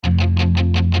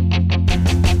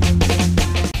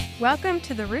Welcome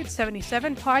to the Route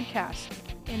 77 podcast.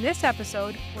 In this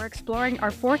episode, we're exploring our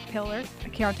fourth pillar,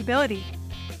 accountability.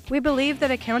 We believe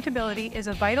that accountability is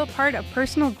a vital part of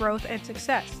personal growth and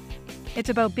success. It's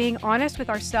about being honest with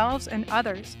ourselves and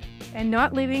others, and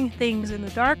not leaving things in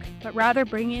the dark, but rather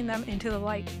bringing them into the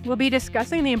light. We'll be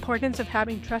discussing the importance of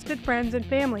having trusted friends and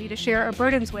family to share our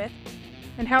burdens with,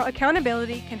 and how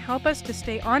accountability can help us to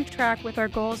stay on track with our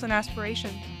goals and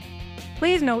aspirations.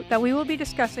 Please note that we will be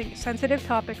discussing sensitive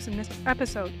topics in this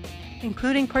episode,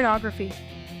 including pornography.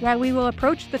 While we will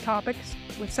approach the topics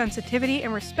with sensitivity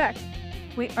and respect,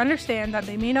 we understand that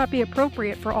they may not be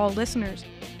appropriate for all listeners.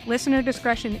 Listener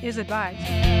discretion is advised.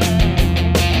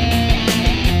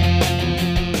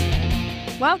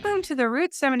 Welcome to the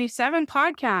Route 77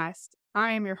 podcast.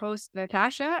 I am your host,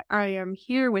 Natasha. I am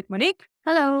here with Monique.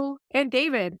 Hello. And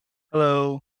David.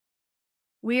 Hello.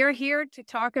 We are here to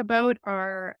talk about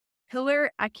our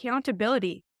pillar,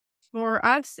 accountability. For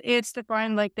us, it's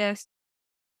defined like this.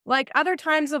 Like other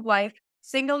times of life,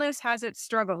 singleness has its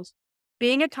struggles.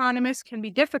 Being autonomous can be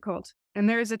difficult, and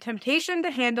there is a temptation to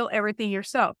handle everything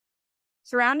yourself.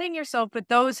 Surrounding yourself with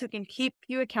those who can keep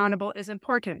you accountable is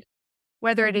important.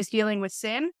 Whether it is dealing with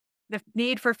sin, the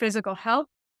need for physical health,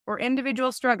 or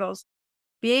individual struggles,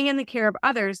 being in the care of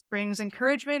others brings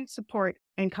encouragement, support,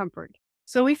 and comfort.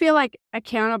 So we feel like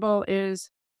accountable is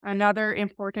another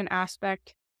important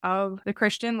aspect of the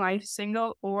Christian life,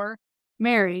 single or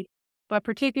married, but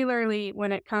particularly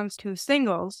when it comes to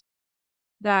singles,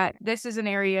 that this is an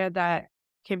area that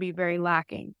can be very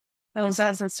lacking. As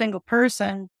a single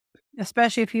person,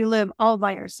 especially if you live all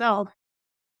by yourself,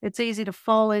 it's easy to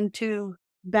fall into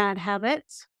bad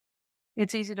habits.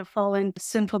 It's easy to fall into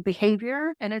sinful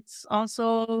behavior, and it's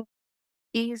also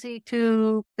easy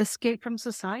to escape from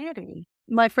society.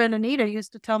 My friend Anita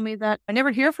used to tell me that I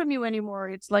never hear from you anymore.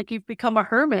 It's like you've become a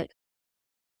hermit.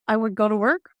 I would go to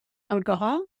work. I would go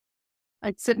home.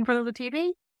 I'd sit in front of the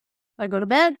TV. I'd go to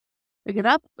bed. I'd get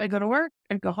up. I'd go to work.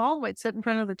 I'd go home. I'd sit in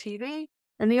front of the TV.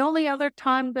 And the only other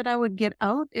time that I would get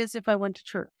out is if I went to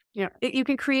church. Yeah, you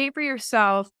can create for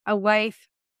yourself a life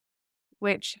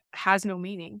which has no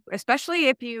meaning, especially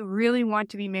if you really want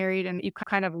to be married and you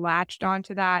kind of latched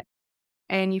onto that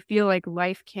and you feel like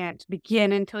life can't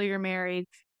begin until you're married.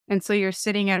 And so you're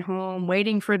sitting at home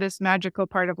waiting for this magical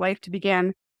part of life to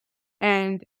begin,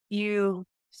 and you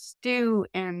stew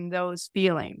in those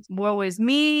feelings. Woe is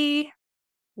me.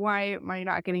 Why am I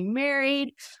not getting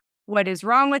married? What is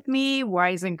wrong with me?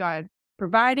 Why isn't God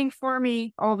providing for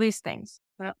me? All these things.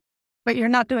 But you're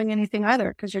not doing anything either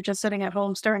because you're just sitting at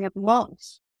home staring at the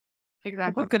walls.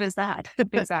 Exactly. What good is that?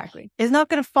 Exactly. It's not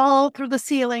going to fall through the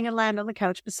ceiling and land on the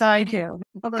couch beside you.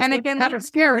 And again, that's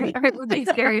scary. It would be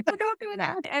scary. Don't do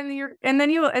that. And then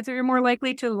you're more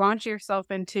likely to launch yourself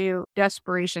into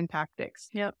desperation tactics.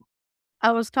 Yep.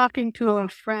 I was talking to a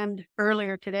friend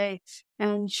earlier today,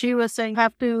 and she was saying you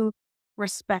have to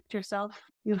respect yourself.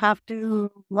 You have to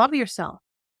love yourself.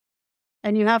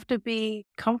 And you have to be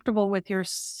comfortable with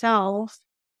yourself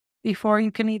before you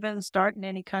can even start in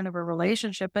any kind of a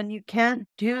relationship. And you can't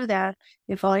do that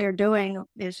if all you're doing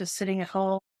is just sitting at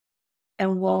home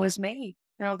and woe is me.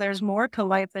 You know, there's more to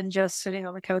life than just sitting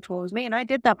on the couch, woe is me. And I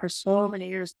did that for so many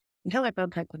years until I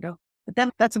found Taekwondo. But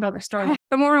then that's another story.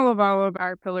 The moral of all of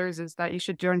our pillars is that you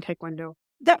should join Taekwondo.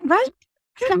 Right?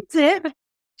 That's it.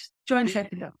 Just join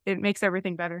Taekwondo. It makes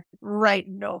everything better. Right.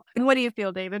 No. And what do you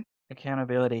feel, David?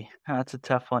 Accountability. That's a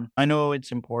tough one. I know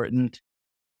it's important.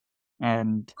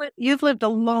 And But you've lived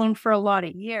alone for a lot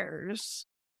of years.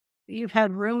 You've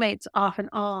had roommates off and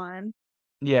on.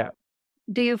 yeah,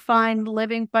 Do you find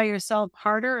living by yourself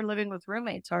harder or living with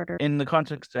roommates harder? in the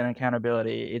context of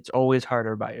accountability, it's always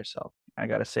harder by yourself, I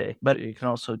gotta say. But it can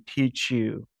also teach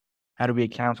you how to be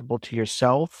accountable to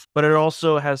yourself. But it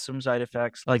also has some side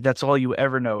effects. Like that's all you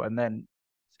ever know. And then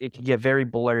it can get very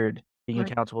blurred being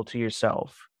Right. accountable to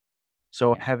yourself.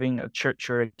 So having a church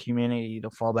or a community to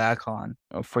fall back on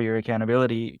for your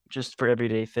accountability, just for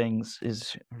everyday things,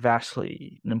 is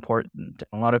vastly important.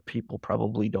 A lot of people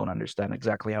probably don't understand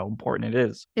exactly how important it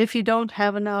is. If you don't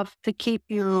have enough to keep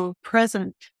you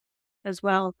present as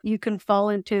well, you can fall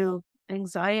into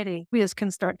anxiety. Phobias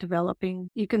can start developing.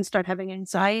 You can start having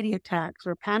anxiety attacks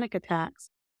or panic attacks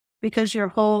because your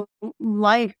whole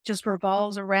life just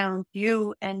revolves around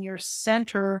you and your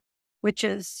center, which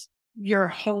is your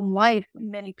home life.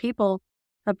 Many people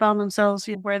have found themselves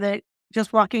where they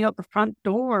just walking out the front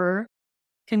door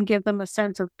can give them a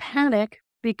sense of panic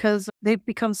because they've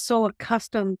become so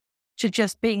accustomed to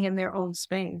just being in their own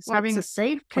space. Having it's a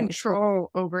safe place.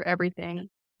 Control over everything.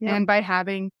 Yeah. And by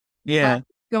having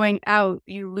going out,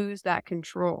 you lose that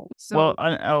control. So Well,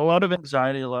 a lot of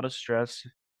anxiety, a lot of stress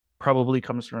probably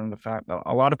comes from the fact that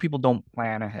a lot of people don't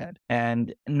plan ahead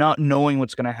and not knowing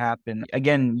what's going to happen.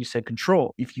 Again, you said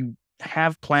control. If you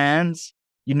have plans,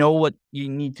 you know what you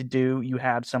need to do. You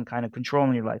have some kind of control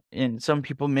in your life. And some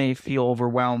people may feel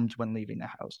overwhelmed when leaving the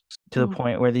house to the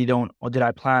point where they don't, oh, did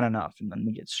I plan enough? And then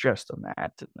they get stressed on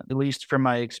that. At least from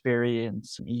my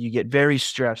experience, you get very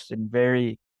stressed and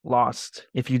very lost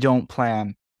if you don't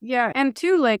plan. Yeah. And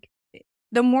two, like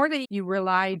the more that you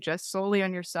rely just solely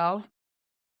on yourself,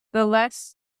 the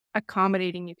less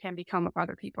accommodating you can become of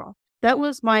other people. That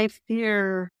was my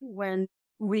fear when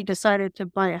we decided to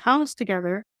buy a house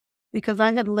together, because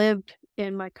I had lived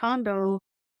in my condo.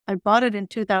 I bought it in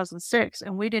 2006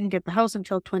 and we didn't get the house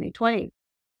until 2020.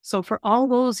 So for all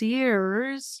those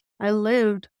years, I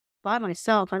lived by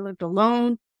myself. I lived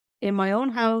alone in my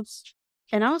own house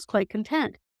and I was quite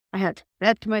content. I had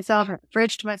bed to myself, I had a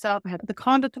fridge to myself, I had the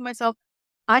condo to myself.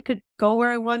 I could go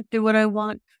where I want, do what I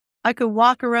want. I could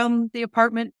walk around the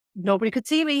apartment. Nobody could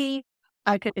see me.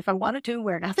 I could, if I wanted to,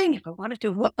 wear nothing. If I wanted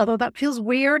to, although that feels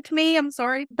weird to me, I'm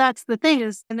sorry. That's the thing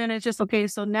is, and then it's just, okay,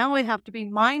 so now I have to be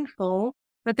mindful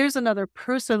that there's another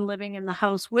person living in the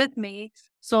house with me.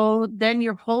 So then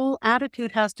your whole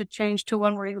attitude has to change to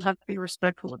one where you have to be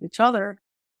respectful of each other.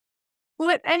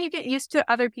 Well, and you get used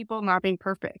to other people not being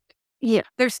perfect. Yeah.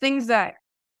 There's things that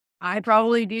I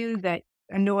probably do that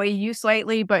annoy you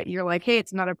slightly, but you're like, hey,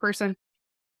 it's not a person.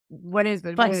 What is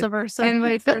it? Vice versa. And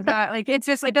vice versa. Like, it's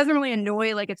just, it doesn't really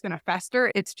annoy like it's going to fester.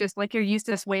 It's just like you're used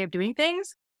to this way of doing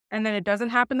things. And then it doesn't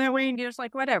happen that way. And you're just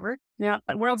like, whatever. Yeah.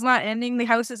 The world's not ending. The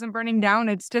house isn't burning down.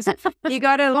 It's just, you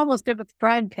got to almost did with the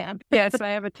frying pan. Yes, I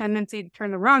have a tendency to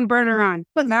turn the wrong burner on.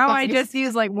 But now I just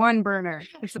use like one burner.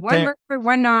 It's one burner,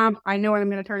 one knob. I know what I'm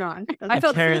going to turn on. I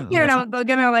felt scared. They're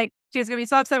gonna like, she's going to be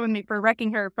so upset with me for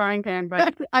wrecking her frying pan,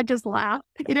 but I just laughed.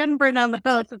 You didn't burn down the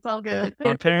house. It's all good.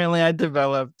 Apparently, I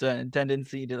developed a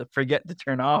tendency to forget to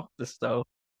turn off the stove.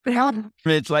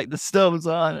 It's like the stove's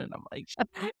on, and I'm like,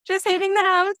 just hating the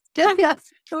house.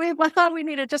 Yes. So I thought we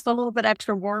needed just a little bit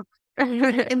extra warmth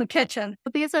in the kitchen.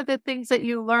 But these are the things that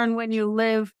you learn when you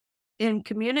live in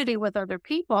community with other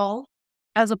people,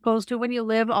 as opposed to when you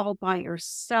live all by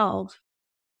yourself.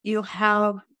 You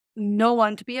have no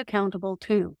one to be accountable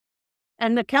to.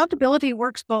 And accountability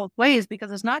works both ways,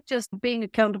 because it's not just being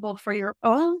accountable for your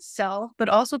own self, but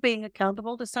also being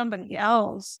accountable to somebody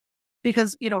else.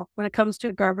 Because, when it comes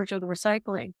to garbage or the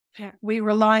recycling, we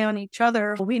rely on each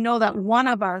other. We know that one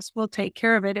of us will take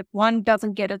care of it. If one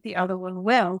doesn't get it, the other one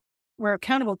will. We're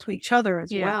accountable to each other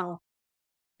as well.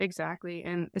 Exactly.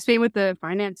 And the same with the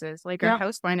finances. Like our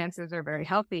house finances are very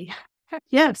healthy.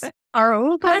 Yes. Our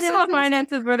own personal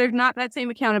finances where there's not that same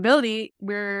accountability,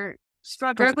 we're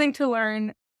struggling to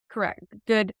learn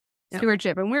good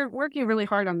stewardship. And we're working really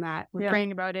hard on that. We're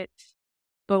praying about it.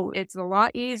 But it's a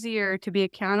lot easier to be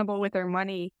accountable with our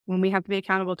money when we have to be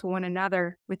accountable to one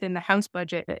another within the house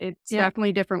budget. It's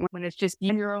definitely different when it's just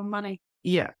you and your own money.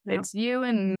 Yeah. It's you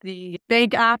and the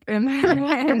bank app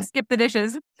and skip the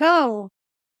dishes. So,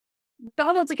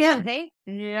 McDonald's again, hey?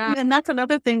 Yeah. And that's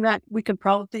another thing that we could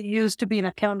probably use to being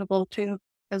accountable to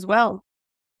as well,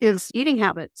 is eating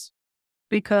habits.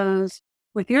 Because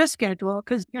with your schedule,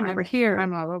 because you're never here.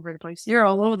 I'm all over the place. You're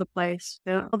all over the place.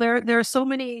 Yeah. There are so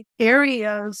many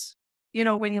areas,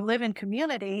 when you live in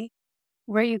community,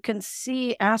 where you can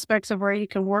see aspects of where you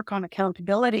can work on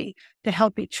accountability to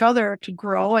help each other to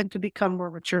grow and to become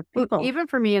more mature people. Even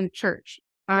for me in church,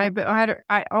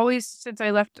 I always, since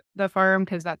I left the farm,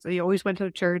 because I always went to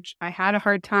the church, I had a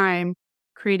hard time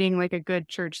creating like a good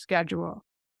church schedule.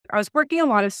 I was working a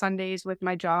lot of Sundays with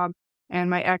my job. And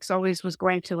my ex always was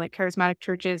going to like charismatic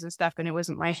churches and stuff, and it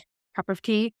wasn't my cup of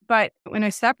tea. But when I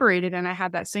separated and I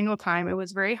had that single time, it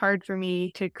was very hard for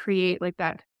me to create like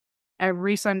that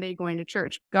every Sunday going to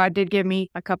church. God did give me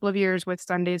a couple of years with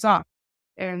Sundays off.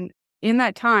 And in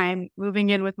that time, moving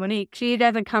in with Monique, she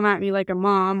doesn't come at me like a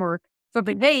mom or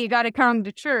something, hey, you got to come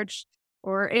to church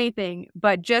or anything.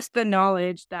 But just the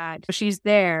knowledge that she's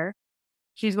there,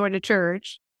 she's going to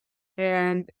church,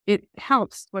 and it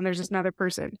helps when there's just another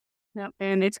person. Yep.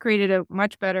 And it's created a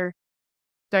much better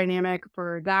dynamic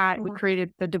for that. We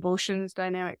created the devotions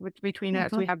dynamic between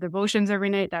us. We have devotions every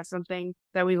night. That's something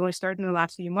that we've only started in the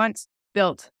last few months.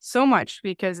 Built so much,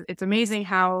 because it's amazing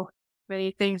how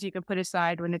many things you can put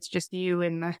aside when it's just you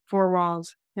in the four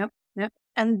walls. Yep.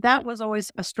 And that was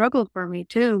always a struggle for me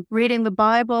too. Reading the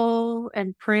Bible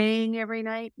and praying every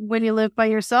night. When you live by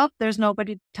yourself, there's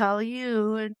nobody to tell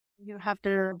you, and you have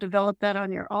to develop that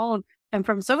on your own. And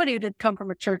from somebody who did come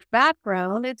from a church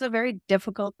background, it's a very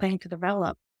difficult thing to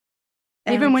develop.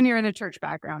 Even when you're in a church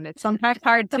background, it's sometimes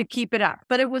hard to keep it up.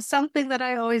 But it was something that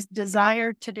I always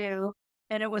desired to do.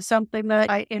 And it was something that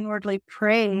I inwardly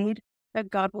prayed that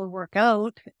God will work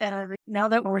out. And now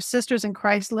that we're sisters in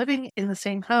Christ living in the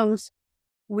same house,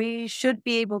 we should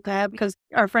be able to have, because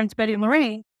our friends Betty and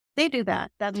Lorraine, they do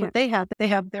that. That's Yeah. what they have. They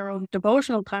have their own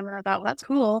devotional time. And I thought, well, that's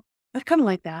cool. I kind of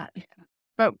like that.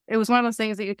 But it was one of those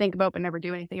things that you think about but never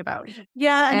do anything about.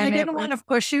 Yeah. And I And it didn't was- want to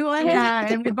push you on Yeah,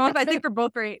 it. and we both, I think we're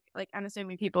both very like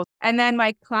unassuming people. And then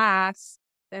my class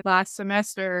the last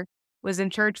semester was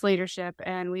in church leadership,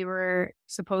 and we were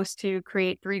supposed to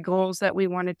create 3 goals that we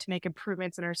wanted to make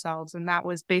improvements in ourselves. And that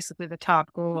was basically the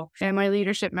top goal. And my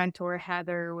leadership mentor,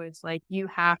 Heather, was like, you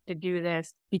have to do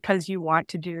this because you want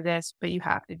to do this, but you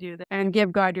have to do this and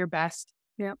give God your best.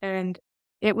 Yeah. And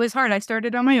it was hard. I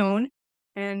started on my own,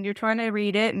 and you're trying to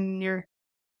read it, and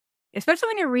especially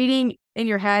when you're reading in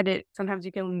your head, sometimes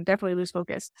you can definitely lose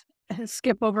focus.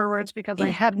 Skip over words because I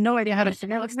had no idea how to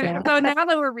pronounce them. So now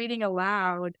that we're reading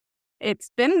aloud,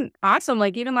 it's been awesome.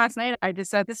 Like even last night, I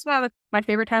just said, this is one of my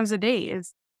favorite times of the day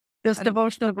is This a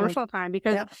devotional time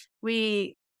because Yeah.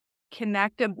 we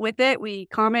connect with it. We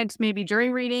comment maybe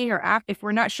during reading or after. If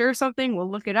we're not sure of something,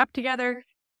 we'll look it up together.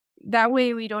 That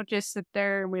way we don't just sit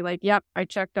there and we're like, yep, I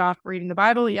checked off reading the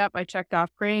Bible. Yep, I checked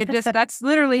off praying. That's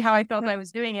literally how I felt I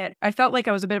was doing it. I felt like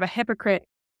I was a bit of a hypocrite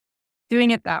doing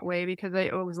it that way because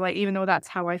it was like, even though that's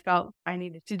how I felt, I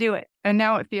needed to do it. And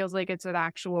now it feels like it's an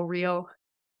actual real.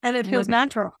 And it feels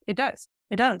natural. It does.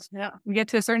 It does. Yeah. We get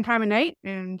to a certain time of night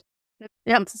and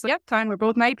Yeah. it's like, time. We're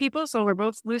both night people, so we're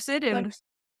both lucid and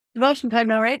Devotion time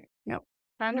now, right?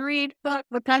 time to read.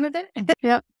 What time is it?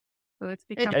 Yeah. So it's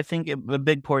become I think a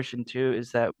big portion too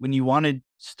is that when you want to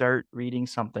start reading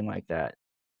something like that,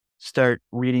 start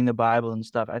reading the Bible and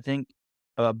stuff, I think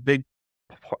a big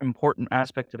important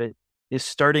aspect of it is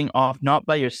starting off not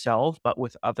by yourself, but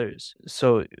with others.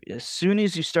 So as soon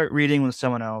as you start reading with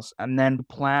someone else and then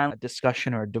plan a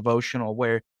discussion or a devotional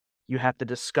where you have to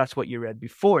discuss what you read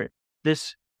before,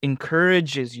 this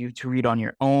encourages you to read on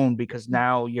your own because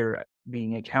now you're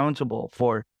being accountable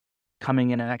for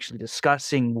coming in and actually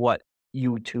discussing what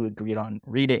you two agreed on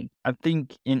reading. I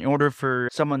think in order for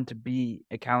someone to be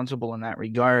accountable in that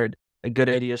regard, a good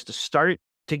idea is to start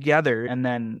together and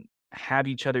then have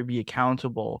each other be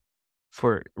accountable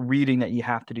for reading that you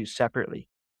have to do separately.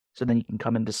 So then you can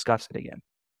come and discuss it again.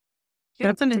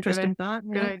 That's an a good interesting thought.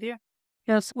 Good idea.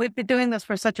 Yes. We've been doing this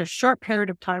for such a short period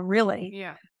of time, really.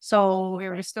 Yeah. So We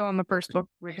were just still on the first book.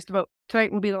 We're just about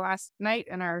tonight will be the last night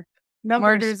in our Numbers.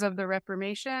 Martyrs of the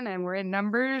Reformation, and we're in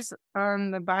Numbers on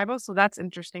the Bible. So that's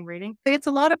interesting reading. It's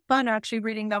a lot of fun actually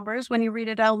reading Numbers when you read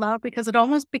it out loud because it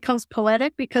almost becomes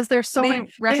poetic because there's so many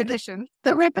repetition.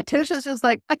 The repetition is just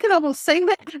like, I could almost sing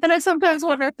that. And I sometimes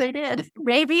wonder if they did.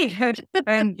 Maybe.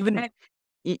 And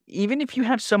Even if you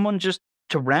have someone just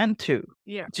to rant to,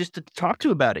 yeah. just to talk to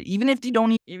about it, even if they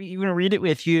don't even read it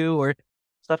with you or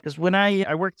stuff. Because when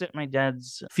I worked at my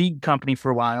dad's feed company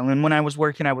for a while, and when I was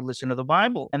working, I would listen to the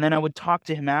Bible, and then I would talk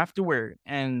to him afterward.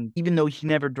 And even though he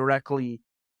never directly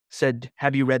said,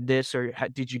 "Have you read this?" or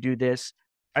 "Did you do this?"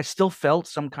 I still felt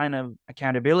some kind of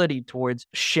accountability towards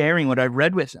sharing what I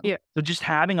read with him. Yeah. So just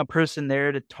having a person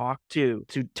there to talk to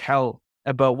tell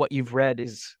about what you've read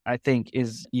I think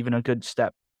is even a good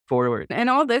step forward. And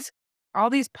all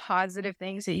these positive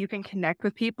things that you can connect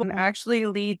with people and actually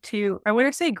lead to, I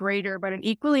wouldn't say greater, but an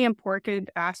equally important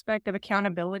aspect of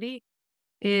accountability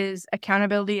is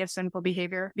accountability of sinful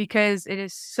behavior, because it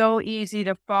is so easy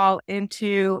to fall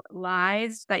into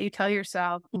lies that you tell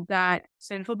yourself that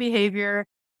sinful behavior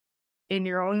in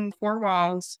your own 4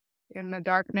 walls, in the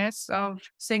darkness of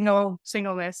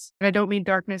singleness. And I don't mean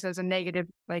darkness as a negative,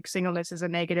 like singleness is a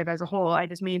negative as a whole. I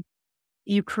just mean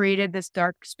you created this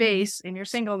dark space in your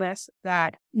singleness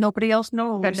that Nobody else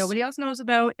knows.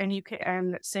 about,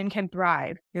 and sin can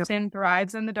thrive. Yep. Sin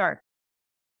thrives in the dark.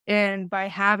 And by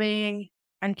having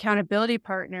an accountability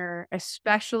partner,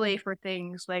 especially for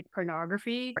things like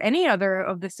pornography, or any other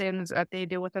of the sins that they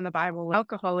deal with in the Bible,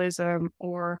 alcoholism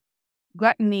or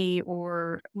gluttony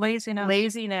or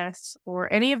laziness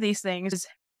or any of these things,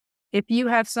 if you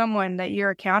have someone that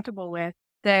you're accountable with,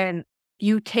 then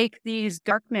you take these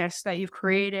darkness that you've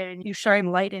created and you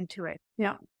shine light into it.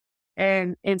 Yeah.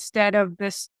 And instead of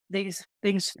these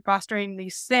things fostering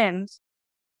these sins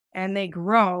and they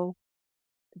grow,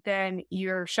 then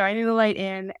you're shining the light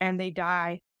in and they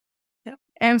die. Yep.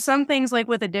 And some things like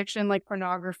with addiction, like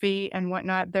pornography and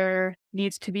whatnot, there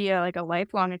needs to be a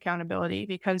lifelong accountability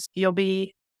because you'll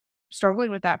be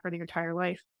struggling with that for the entire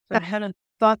life. So, I had a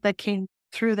thought that came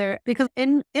through there because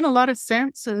in a lot of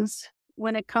senses,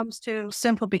 when it comes to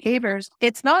sinful behaviors,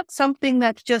 it's not something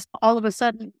that's just all of a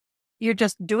sudden you're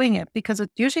just doing it, because it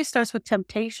usually starts with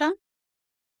temptation.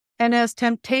 And as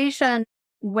temptation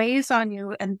weighs on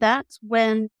you. And that's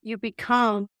when you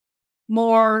become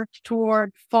more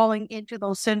toward falling into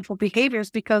those sinful behaviors,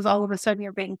 because all of a sudden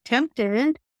you're being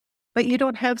tempted, but you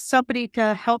don't have somebody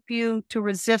to help you to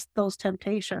resist those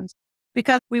temptations.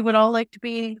 Because we would all like to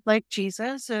be like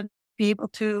Jesus and be able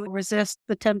to resist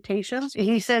the temptations.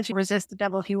 He says, resist the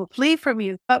devil, he will flee from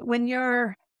you. But when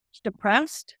you're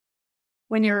depressed,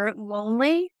 when you're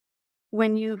lonely,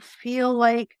 when you feel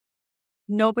like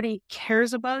nobody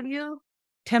cares about you,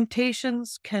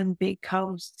 temptations can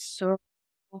become so.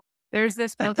 There's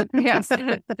this book, yes,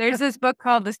 there's this book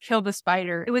called Kill the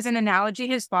Spider. It was an analogy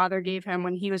his father gave him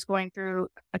when he was going through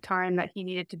a time that he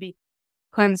needed to be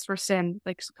cleansed for sin,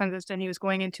 like cleansed, and he was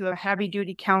going into a heavy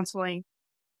duty counseling.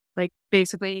 Like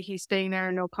basically he's staying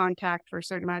there, no contact for a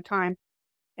certain amount of time.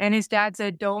 And his dad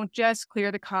said, don't just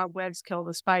clear the cobwebs, kill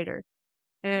the spider.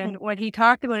 And what he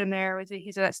talked about in there was that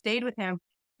he said that stayed with him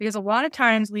because a lot of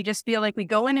times we just feel like we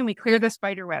go in and we clear the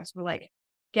spider webs. We're like,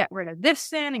 get rid of this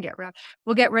sin and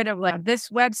we'll get rid of like this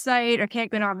website, or can't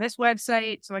get on this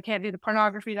website, so I can't do the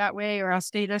pornography that way, or I'll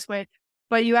stay this way.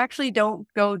 But you actually don't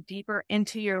go deeper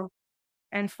into you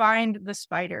and find the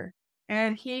spider.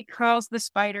 And he calls the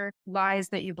spider lies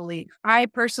that you believe. I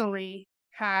personally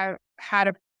have had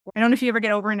I don't know if you ever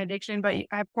get over an addiction, but I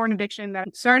have porn addiction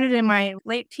that started in my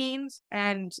late teens.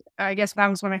 And I guess that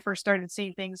was when I first started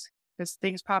seeing things, because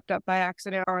things popped up by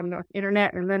accident on the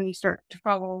internet, and then you start to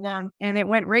follow along. And it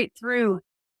went right through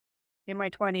in my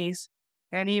 20s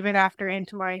and even after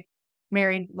into my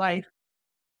married life.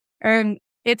 And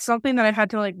it's something that I've had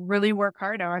to like really work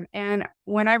hard on. And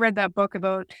when I read that book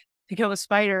about To Kill the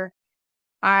Spider,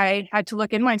 I had to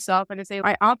look in myself and say,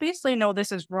 I obviously know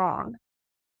this is wrong.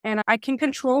 And I can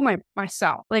control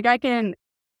myself. Like I can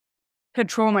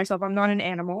control myself. I'm not an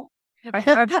animal. I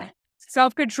have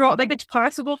self-control. Like it's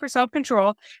possible for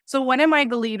self-control. So what am I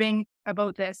believing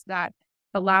about this that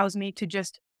allows me to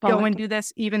just go and do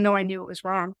this, even though I knew it was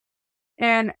wrong?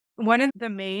 And one of the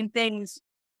main things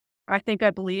I think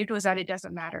I believed was that it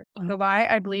doesn't matter. The lie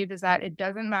I believed is that it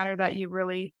doesn't matter, that you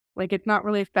really, like, it's not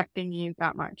really affecting you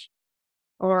that much.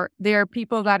 Or there are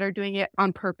people that are doing it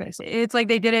on purpose. It's like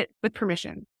they did it with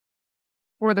permission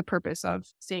for the purpose of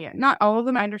seeing it. Not all of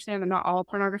them. I understand that not all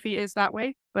pornography is that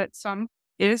way, but some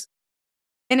is.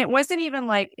 And it wasn't even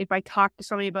like if I talked to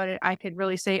somebody about it, I could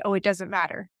really say, oh, it doesn't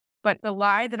matter. But the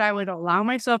lie that I would allow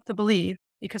myself to believe,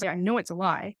 because I know it's a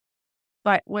lie,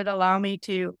 but would allow me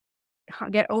to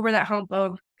get over that hump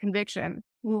of conviction,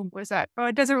 was that, oh,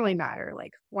 it doesn't really matter.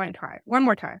 Like one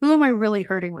more time. Who am I really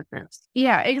hurting with this?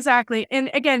 Yeah, exactly. And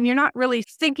again, you're not really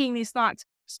thinking these thoughts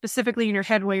specifically in your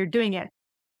head while you're doing it,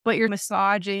 but you're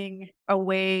massaging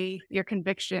away your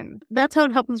conviction. That's how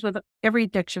it happens with every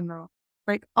addiction, though.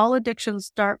 Like all addictions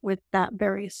start with that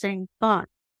very same thought.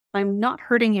 I'm not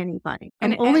hurting anybody.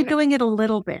 I'm only doing it a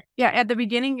little bit. Yeah, at the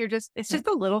beginning, it's just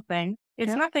a little thing.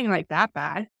 It's nothing like that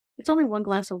bad. It's only one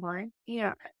glass of wine.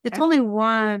 Yeah. It's only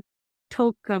one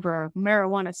toke of a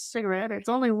marijuana cigarette. It's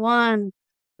only one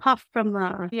puff from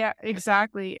the... Yeah,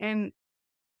 exactly. And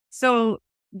so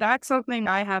that's something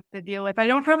I have to deal with. I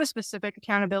don't have a specific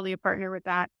accountability partner with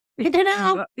that. You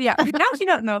know? Yeah. Now you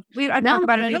don't know. I've talked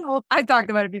about it. I've talked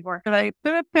about it before. But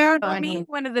I mean,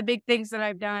 one of the big things that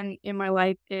I've done in my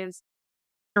life is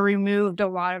removed a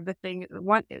lot of the things.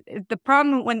 The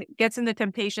problem when it gets into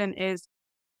temptation is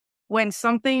when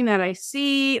something that I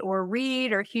see or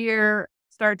read or hear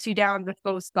starts you down with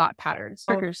those thought patterns.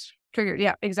 Triggers.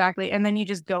 Yeah, exactly. And then you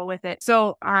just go with it.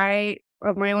 So I,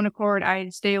 of my own accord, I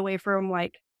stay away from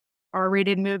like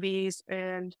R-rated movies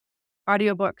and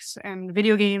audiobooks and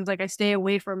video games. Like I stay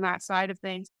away from that side of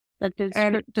things.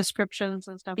 And descriptions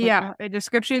and stuff. Yeah, like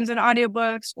descriptions and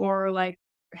audiobooks or like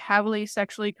heavily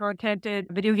sexually contented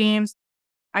video games.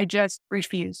 I just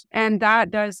refuse. And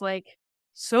that does like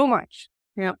so much.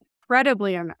 Yeah.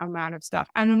 Incredibly amount of stuff.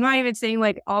 And I'm not even saying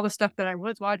like all the stuff that I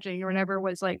was watching or whatever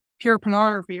was like pure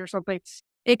pornography or something.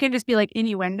 It can just be like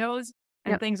innuendos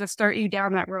and things that start you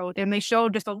down that road. And they show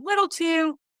just a little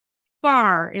too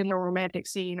far in the romantic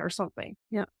scene or something.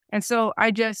 Yeah. And so I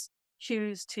just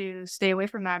choose to stay away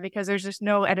from that because there's just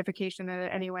no edification in it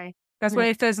anyway. That's what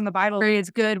it says in the Bible. It's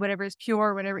good, whatever is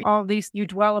pure, whatever, all these, you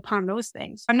dwell upon those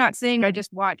things. I'm not saying I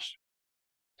just watch,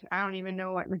 I don't even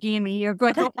know what McGee and Me,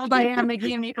 but I am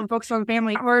McGee and Me from Books on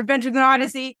Family or Adventures in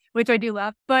Odyssey, which I do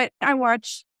love. But I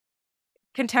watch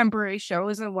contemporary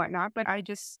shows and whatnot, but I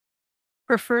just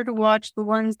prefer to watch the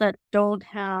ones that don't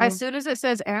have... As soon as it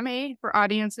says MA for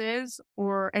audiences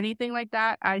or anything like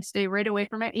that, I stay right away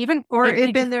from it. Even or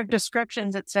in their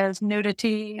descriptions, it says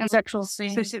nudity and sexual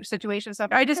situation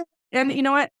stuff. And you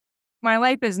know what? My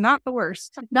life is not the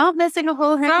worst. Not missing a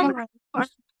whole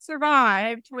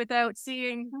survived without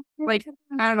seeing, like,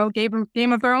 I don't know,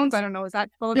 Game of Thrones. I don't know. Is that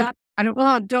full of that? I don't.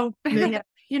 Well, don't. Yeah.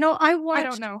 You know, I I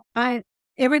watched. don't know.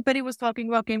 Everybody was talking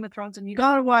about Game of Thrones, and you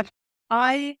gotta watch.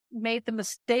 I made the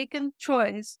mistaken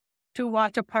choice to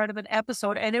watch a part of an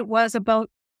episode, and it was about,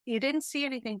 you didn't see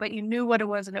anything, but you knew what it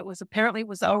was, and it was apparently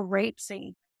was a rape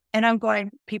scene. And I'm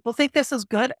going, people think this is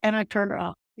good, and I turned it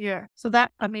off. Yeah. So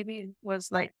that maybe was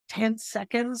like 10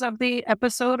 seconds of the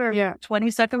episode, or Yeah.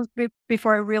 20 seconds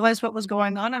before I realized what was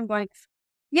going on. I'm going,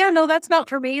 yeah, no, that's not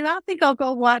for me. I think I'll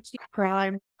go watch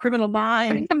Criminal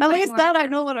Minds. At least that I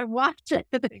know what I'm watching.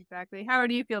 Exactly. How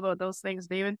do you feel about those things,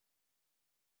 David?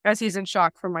 As he's in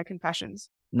shock from my confessions.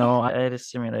 No, I had a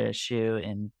similar issue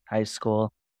in high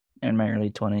school in my early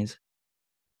 20s,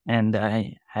 and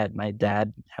I had my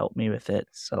dad help me with it.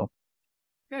 So,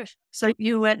 Good. So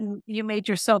you went and you made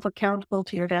yourself accountable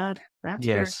to your dad.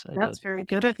 yes, I That's did. very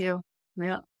good of you.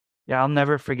 Yeah. Yeah, I'll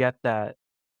never forget that.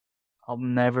 I'll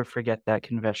never forget that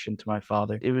confession to my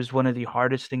father. It was one of the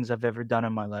hardest things I've ever done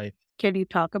in my life. Can you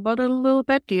talk about it a little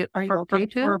bit? Are you okay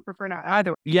to? Or prefer not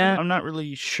either way. Yeah, I'm not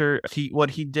really sure. What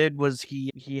he did was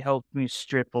he helped me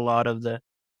strip a lot of the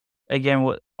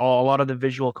a lot of the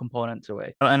visual components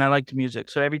away. And I liked music,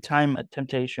 so every time a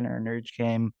temptation or an urge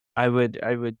came, I would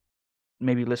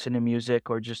maybe listen to music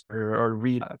or just or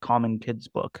read a common kids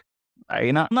book.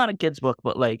 Not a kids book,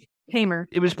 but like Hamer.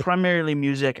 it was primarily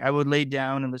music. I would lay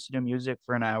down and listen to music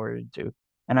for an hour or two,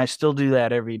 and I still do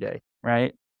that every day,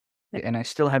 right? And I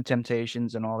still have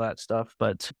temptations and all that stuff,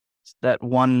 but that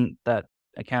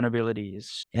accountability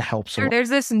it helps a lot. There's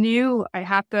this new, I'd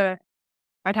have to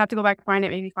go back and find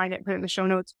it, maybe find it, put it in the show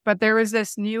notes. But there was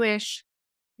this newish,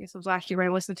 I guess it was last year when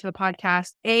I listened to the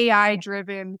podcast,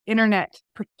 AI-driven internet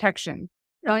protection.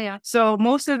 Oh, yeah. So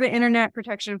most of the internet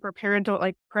protection for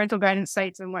parental guidance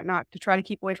sites and whatnot to try to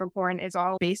keep away from porn is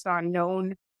all based on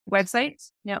known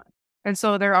websites. Yeah. And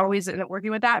so they're always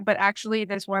working with that. But actually,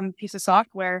 there's one piece of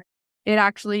software, it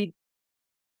actually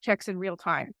checks in real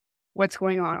time what's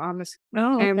going on this.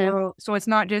 Oh, okay. And so it's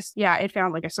not just, it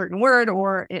found like a certain word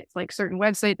or it's like certain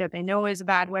website that they know is a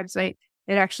bad website.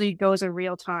 It actually goes in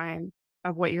real time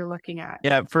of what you're looking at.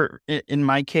 Yeah, in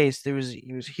my case, it was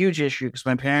a huge issue because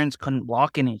my parents couldn't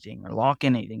lock anything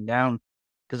down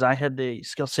because I had the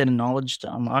skill set and knowledge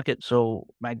to unlock it. So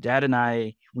my dad and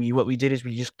I, what we did is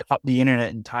we just cut the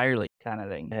internet entirely, kind of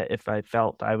thing. If I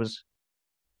felt I was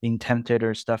being tempted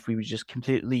or stuff, we would just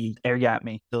completely air gap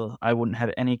me, so I wouldn't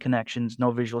have any connections,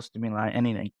 no visual stimuli,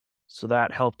 anything. So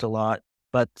that helped a lot.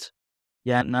 But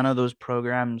yeah, none of those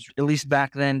programs, at least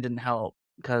back then, didn't help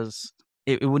because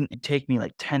it wouldn't take me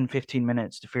like 10, 15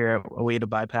 minutes to figure out a way to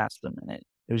bypass them. And it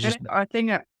was just a thing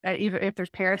that even if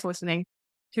there's parents listening,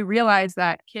 to realize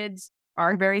that kids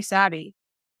are very savvy.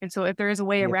 And so if there is a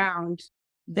way around,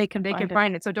 they can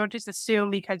find it. So don't just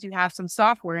assume because you have some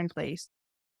software in place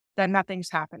that nothing's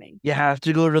happening. You have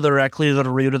to go directly to the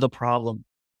root of the problem.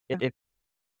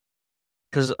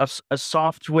 Because a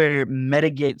software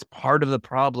mitigates part of the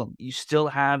problem. You still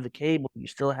have the cable, you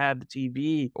still have the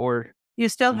TV, or you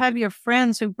still have your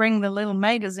friends who bring the little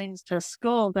magazines to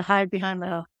school to hide behind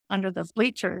under the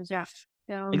bleachers. Yeah.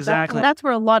 Exactly. That's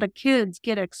where a lot of kids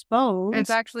get exposed. It's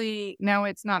actually, now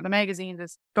it's not the magazines,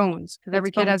 it's phones. Because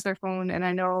every kid has their phone. And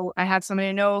I had somebody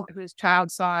I know whose child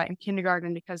saw it in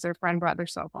kindergarten because their friend brought their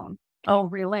cell phone. Oh,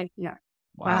 really? Yeah.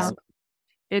 wow.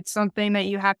 It's something that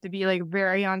you have to be like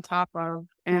very on top of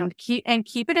and keep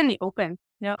it in the open.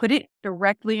 Yeah. Put it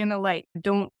directly in the light.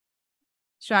 Don't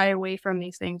shy away from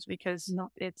these things because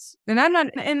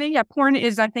porn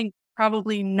is, I think,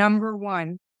 probably number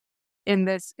one in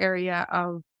this area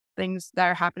of things that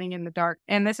are happening in the dark.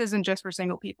 And this isn't just for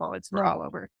single people, it's for all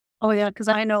over. Oh, yeah, because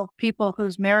I know people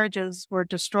whose marriages were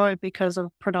destroyed because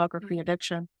of pornography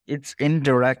addiction. It's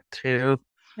indirect too.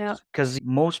 Yeah. Because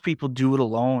most people do it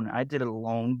alone. I did it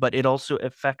alone, but it also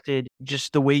affected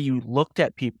just the way you looked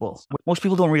at people. Most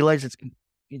people don't realize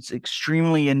it's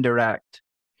extremely indirect.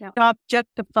 Yeah. It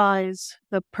objectifies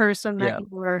the person that you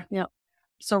were. Yeah.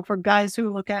 So for guys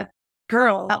who look at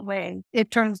girls that way,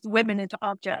 it turns women into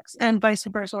objects, and vice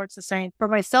versa. It's the same for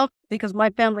myself because my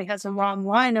family has a long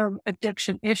line of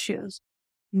addiction issues,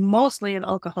 mostly in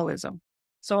alcoholism.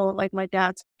 So like my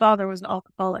dad's father was an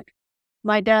alcoholic.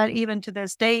 My dad, even to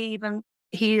this day,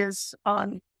 he is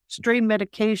on extreme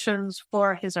medications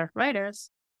for his arthritis,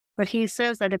 but he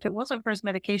says that if it wasn't for his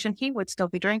medication, he would still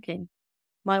be drinking.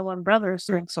 My one brother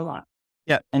drinks a lot.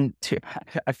 Yeah, and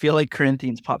I feel like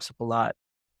Corinthians pops up a lot.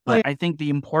 But I think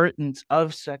the importance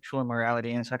of sexual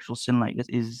immorality and sexual sin like this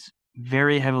is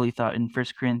very heavily thought in 1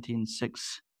 Corinthians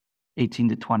 6, 18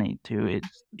 to 22.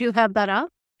 Do you have that up?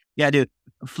 Yeah, dude.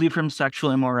 Flee from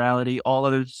sexual immorality. All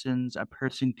other sins a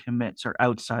person commits are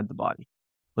outside the body.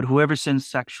 But whoever sins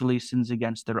sexually sins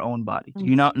against their own body. Do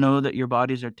you not know that your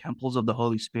bodies are temples of the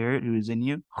Holy Spirit who is in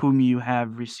you, whom you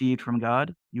have received from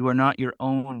God? You are not your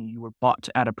own. You were bought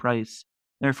at a price.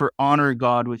 Therefore, honor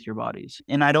God with your bodies.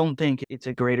 And I don't think it's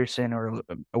a greater sin or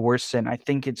a worse sin. I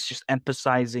think it's just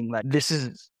emphasizing that this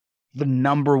is the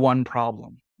number one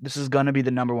problem. This is going to be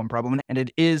the number one problem. And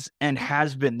it is and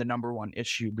has been the number one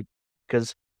issue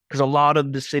because a lot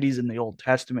of the cities in the Old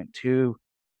Testament, too,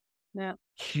 Yeah.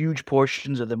 huge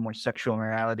portions of them were sexual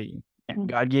immorality. And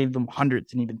God gave them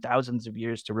hundreds and even thousands of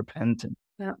years to repent. And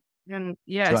And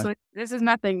yeah, Go so this is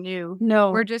nothing new.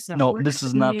 No. We're just no, we're this just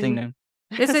is nothing new.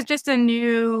 This is just a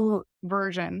new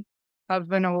version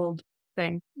of an old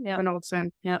thing, Yeah. of an old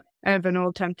sin, Yeah. of an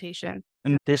old temptation.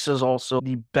 And this is also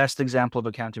the best example of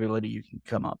accountability you can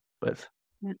come up with.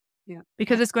 Yeah,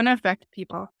 because it's going to affect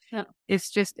people. Yeah. It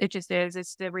just is.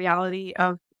 It's the reality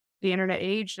of the internet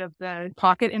age, of the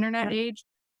pocket internet age.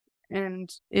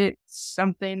 And it's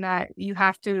something that you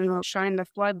have to shine the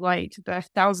floodlight, the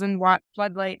 1,000-watt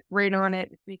floodlight right on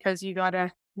it, because you got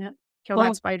to kill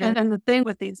that spider. And the thing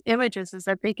with these images is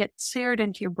that they get seared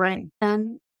into your brain.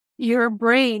 And your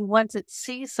brain, once it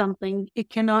sees something, it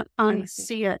cannot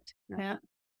unsee it. Yeah.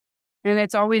 And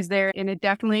it's always there. And it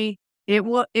definitely,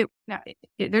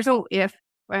 there's no if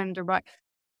and or but.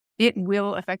 It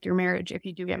will affect your marriage if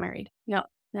you do get married. Yeah.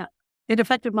 It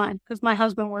affected mine because my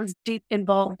husband was deep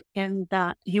involved in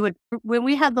that. When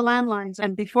we had the landlines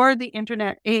and before the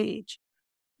internet age,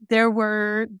 there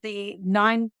were the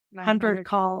 900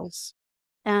 calls,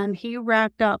 and he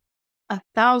racked up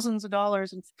thousands of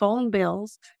dollars in phone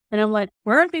bills. And I'm like,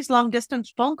 where are these long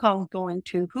distance phone calls going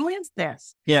to? Who is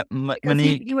this? Yeah, Because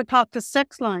he would talk to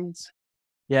sex lines.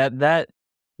 Yeah,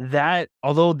 that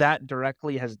although that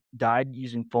directly has died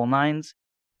using phone lines,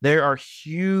 there are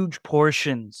huge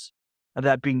portions of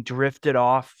that being drifted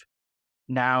off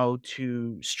now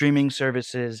to streaming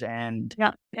services and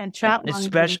chat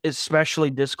lines. Especially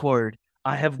Discord.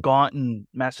 I have gotten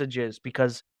messages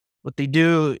because what they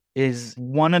do is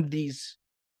one of these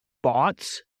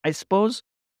bots, I suppose,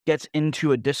 gets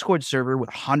into a Discord server with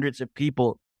hundreds of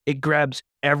people. It grabs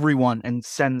everyone and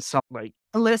sends some like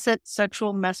illicit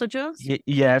sexual messages.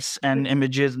 Yes, and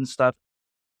images and stuff.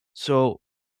 So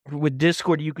with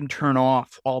Discord, you can turn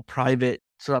off all private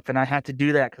stuff, and I had to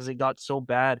do that because it got so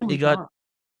bad.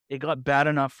 It got bad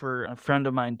enough for a friend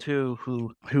of mine too,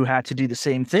 who had to do the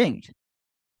same thing,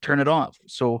 turn it off.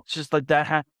 So it's just like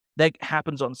that. That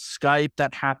happens on Skype.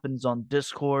 That happens on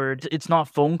Discord. It's not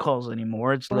phone calls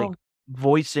anymore. It's like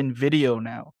voice and video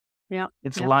now. Yeah,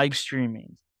 it's live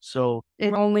streaming. So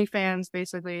OnlyFans,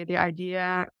 basically, the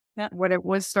idea, what it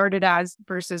was started as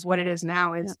versus what it is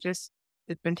now, it's just,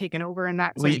 it's been taken over in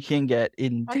that. We can get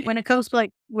in. When it comes to like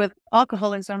with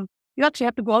alcoholism, you actually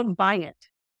have to go out and buy it.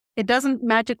 It doesn't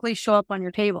magically show up on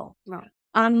your table. No.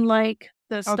 Unlike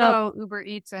the stuff. Uber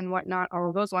Eats and whatnot, all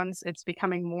of those ones, it's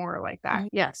becoming more like that.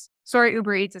 Yes. Sorry,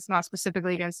 Uber Eats, it's not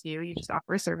specifically against you. You just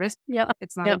offer a service. Yeah.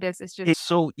 It's not like this. It's just. It's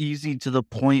so easy to the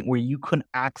point where you can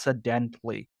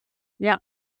accidentally. Yeah.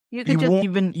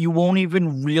 You won't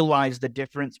even realize the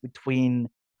difference between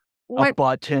a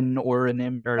button or an a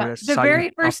the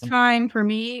very first time for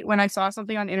me when I saw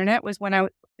something on the internet was when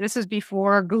this is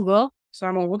before Google, so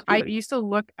I'm old. I used to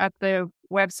look at the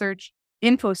web search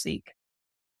InfoSeek,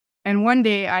 and one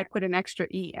day I put an extra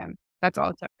E in. That's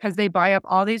all it took, because they buy up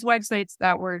all these websites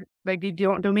that were like the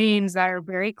domains that are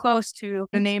very close to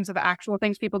the names of the actual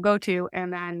things people go to,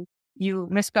 and then you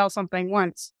misspell something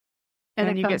once, and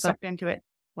then you get sucked into it.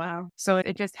 Wow. So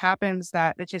it just happens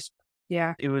that it just,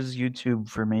 It was YouTube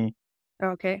for me.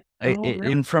 Okay.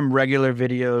 In from regular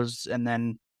videos and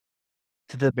then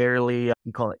to the barely,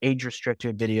 you call it age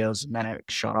restricted videos, and then it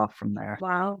shut off from there.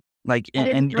 Wow. Like,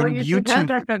 and YouTube,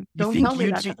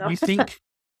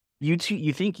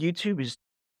 you think YouTube is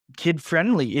kid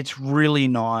friendly. It's really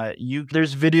not.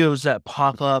 There's videos that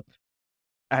pop up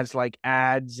as like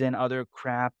ads and other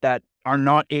crap that are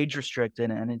not age restricted,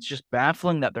 and it's just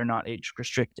baffling that they're not age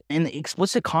restricted. And the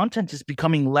explicit content is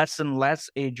becoming less and less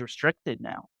age restricted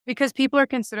now because people are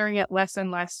considering it less and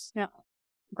less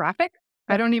graphic.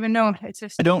 I don't even know. It's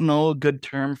just, I don't know a good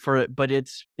term for it, but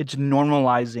it's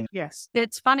normalizing. Yes.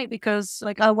 It's funny because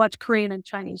like I watch Korean and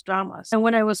Chinese dramas. And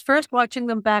when I was first watching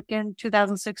them back in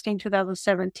 2016,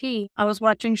 2017, I was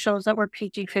watching shows that were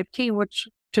PG-15, which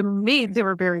to me, they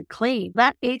were very clean.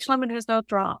 That age limit has now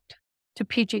dropped to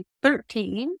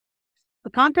PG-13. The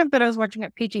content that I was watching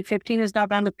at PG-15 is now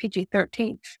down to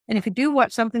PG-13. And if you do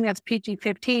watch something that's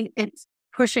PG-15, it's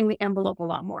pushing the envelope a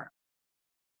lot more.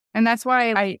 And that's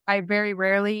why I very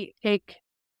rarely take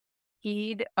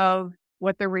heed of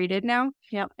what they're rated now.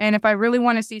 Yep. And if I really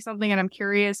want to see something and I'm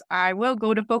curious, I will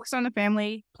go to Focus on the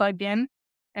Family Plugged In,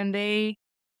 and they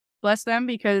bless them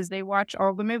because they watch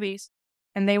all the movies,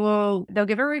 and they'll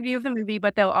give a review of the movie,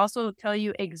 but they'll also tell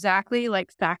you exactly,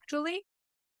 like factually,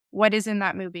 what is in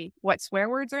that movie, what swear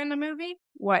words are in the movie,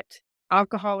 what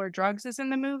alcohol or drugs is in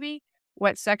the movie,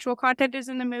 what sexual content is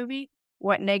in the movie,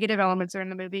 what negative elements are in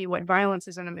the movie, what violence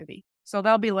is in the movie. So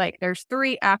they'll be like, there's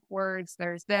 3 F words,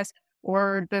 there's this,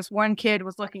 or this one kid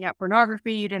was looking at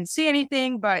pornography. You didn't see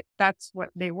anything, but that's what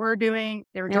they were doing.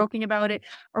 They were joking about it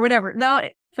or whatever. Now,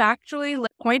 factually,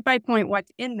 like, point by point, what's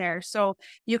in there. So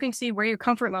you can see where your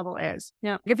comfort level is.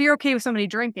 Yeah. If you're okay with somebody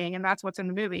drinking and that's what's in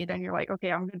the movie, then you're like,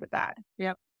 okay, I'm good with that.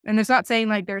 Yep. And it's not saying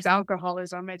like there's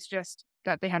alcoholism. It's just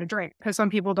that they had a drink, because some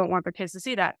people don't want their kids to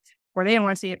see that, or they don't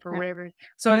want to see it for whatever.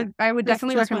 So I would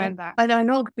definitely recommend that. And I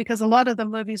know, because a lot of the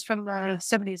movies from the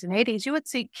 70s and 80s, you would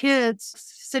see kids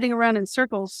sitting around in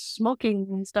circles smoking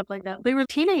and stuff like that. They were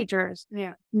teenagers.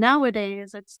 Yeah.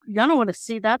 Nowadays, you don't want to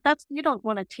see that. You don't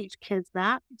want to teach kids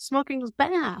that. Smoking is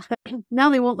bad. Now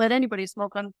they won't let anybody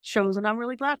smoke on shows, and I'm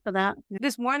really glad for that.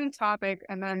 This one topic,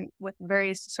 and then with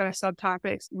various sort of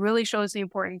subtopics, really shows the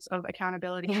importance of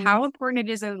accountability, how important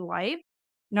it is in life,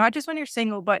 not just when you're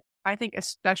single, but I think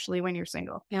especially when you're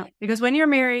single. Yeah. Because when you're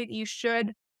married, you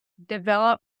should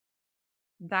develop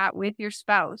that with your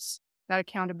spouse, that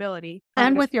accountability.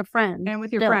 And with your friends. And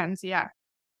with your still. friends, yeah.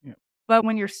 But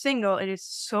when you're single, it is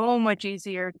so much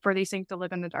easier for these things to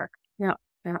live in the dark. Yeah.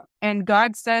 Yeah. And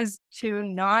God says to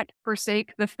not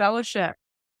forsake the fellowship.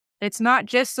 It's not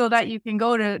just so that you can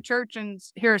go to church and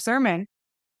hear a sermon.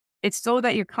 It's so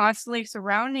that you're constantly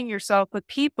surrounding yourself with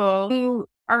people who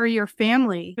are your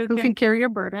family, Who can carry your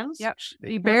burdens. Yep.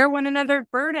 You bear one another's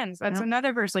burdens. That's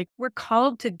another verse. Like, we're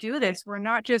called to do this. We're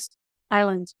not just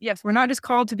islands. Yes. We're not just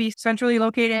called to be centrally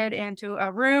located into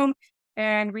a room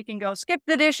and we can go skip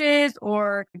the dishes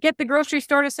or get the grocery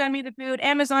store to send me the food.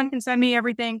 Amazon can send me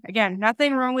everything. Again,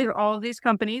 nothing wrong with all of these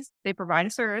companies. They provide a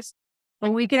service,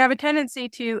 but we can have a tendency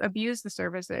to abuse the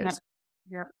services.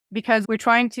 Yeah. Because we're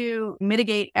trying to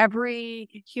mitigate every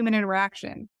human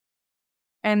interaction.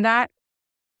 And that,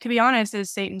 to be honest,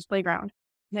 is Satan's playground.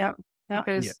 Yeah.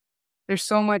 Because there's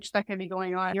so much that can be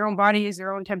going on. Your own body is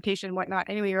your own temptation and whatnot.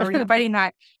 Anyway, you're already fighting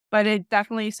that. But it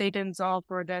definitely, Satan's all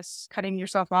for this, cutting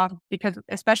yourself off,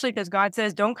 especially because God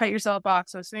says, don't cut yourself off.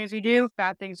 So as soon as you do,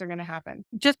 bad things are going to happen.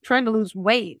 Just trying to lose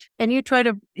weight and you try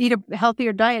to eat a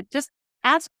healthier diet. Just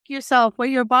ask yourself what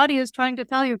your body is trying to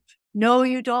tell you. No,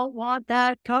 you don't want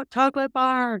that chocolate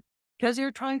bar because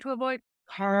you're trying to avoid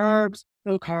carbs.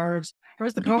 No carbs.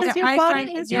 Because your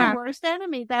body is your worst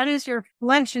enemy. That is your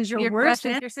flesh is your worst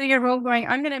enemy. You're sitting at home going,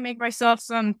 I'm going to make myself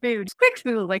some food. It's quick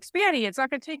food, like spaghetti. It's not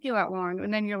going to take you that long.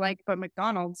 And then you're like, but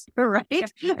McDonald's. Right.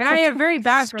 And I am very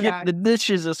bad for Skip that. the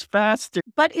dishes is faster.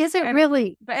 But is it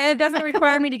really? But it doesn't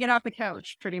require me to get off the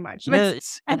couch, pretty much.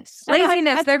 Yes.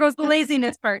 Laziness. There goes the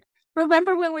laziness part.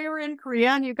 Remember when we were in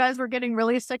Korea and you guys were getting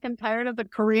really sick and tired of the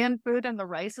Korean food and the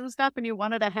rice and stuff and you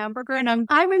wanted a hamburger? And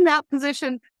I'm in that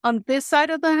position on this side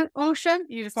of the ocean.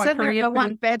 You just want Korean I food.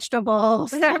 want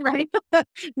vegetables. Right?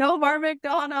 No more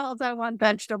McDonald's. I want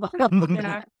vegetables.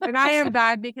 Yeah. And I am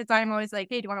bad because I'm always like,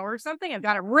 hey, do you want to order something? I've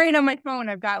got it right on my phone.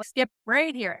 I've got skip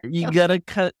right here. You gotta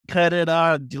cut it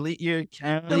off. Delete your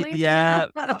account. Delete the app.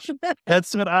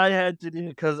 That's what I had to do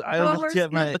because I looked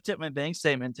at my bank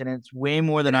statement and it's way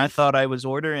more than I thought I was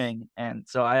ordering, and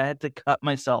so I had to cut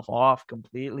myself off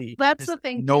completely. That's the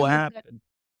thing. No too, app.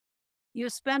 You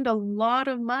spend a lot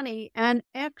of money and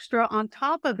extra on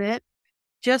top of it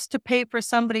just to pay for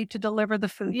somebody to deliver the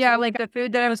food. Yeah, like the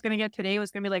food that I was going to get today was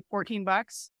going to be like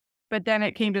 $14, but then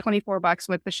it came to $24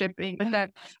 with the shipping. But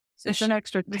that it's an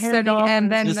extra $10,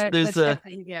 and then There's the tip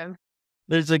that you give.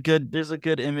 There's a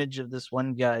good image of this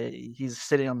one guy. He's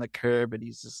sitting on the curb and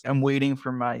he's just, I'm waiting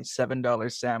for my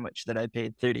 $7 sandwich that I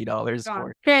paid $30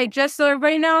 for. Okay, just so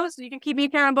everybody knows, you can keep me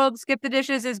accountable. Skip the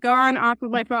dishes is gone off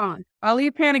of my phone. I'll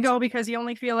leave Panago because you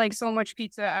only feel like so much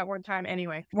pizza at one time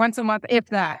anyway. Once a month, if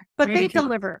that. But they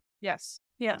deliver. Yes.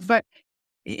 Yeah. But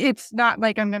it's not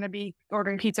like I'm going to be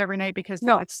ordering pizza every night because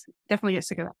it's definitely get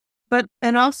sick of that. But,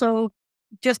 and also,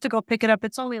 just to go pick it up,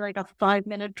 it's only like a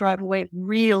 5-minute drive away,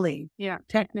 really. Yeah.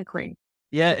 Technically.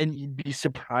 Yeah, and you'd be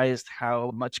surprised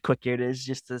how much quicker it is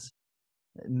just to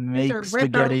make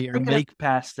spaghetti or make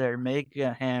pasta or make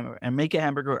a ham and make a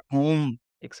hamburger at home,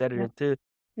 etc. too.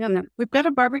 Yeah. We've got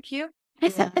a barbecue.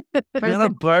 A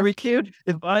barbecue?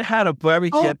 If I had a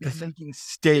barbecue, I'd be thinking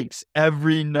steaks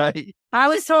every night. I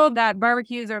was told that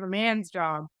barbecues are the man's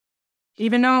job.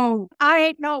 Even though I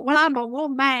ain't no, I'm a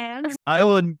woman. I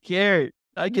wouldn't care.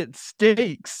 I get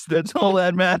steaks. That's all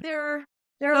that matters.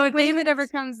 So if David ever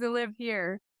comes to live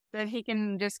here, then he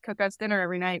can just cook us dinner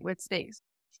every night with steaks.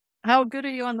 How good are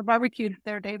you on the barbecue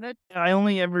there, David? I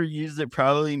only ever used it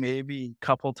probably maybe a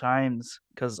couple times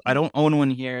because I don't own one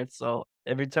here. So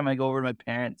every time I go over to my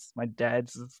parents, my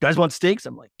dad's, "You guys want steaks?"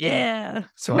 I'm like, yeah.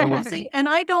 So I will. See, and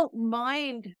I don't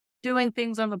mind doing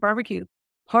things on the barbecue.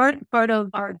 Part of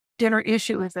our dinner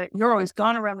issue is that you're always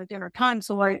gone around the dinner time,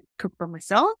 so I cook for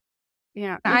myself.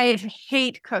 Yeah. I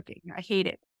hate cooking. I hate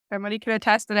it. Somebody could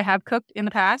attest that I have cooked in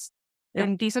the past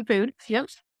and decent food, Yep.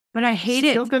 but I hate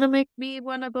it. Still gonna make me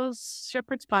one of those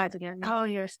shepherd's pies again. Oh,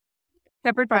 yes.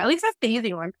 Shepherd pie. At least that's the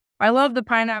easy one. I love the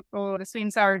pineapple, the sweet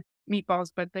and sour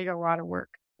meatballs, but they got a lot of work.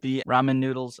 The ramen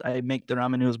noodles, I make the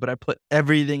ramen noodles, but I put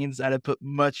everything inside. I put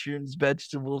mushrooms,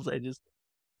 vegetables.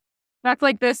 That's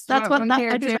like this. That's what one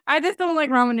here, too. I just don't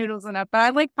like ramen noodles enough, but I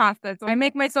like pasta. So I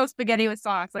make myself spaghetti with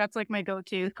sauce. That's like my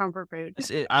go-to comfort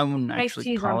food. I wouldn't Nice actually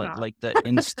cheese call on it top. like the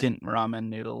instant ramen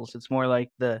noodles. It's more like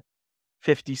the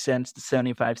 50 cents to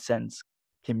 75 cents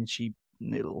kimchi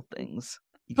noodle things.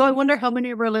 So I wonder how many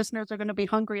of our listeners are going to be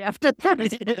hungry after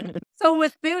that. So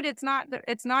with food, it's not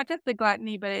just the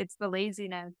gluttony, but it's the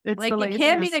laziness. It's Like the it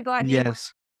can be laziness. the gluttony.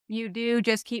 Yes. You do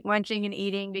just keep munching and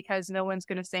eating because no one's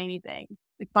going to say anything.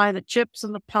 Like buy the chips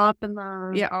and the pop and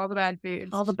the Yeah, all the bad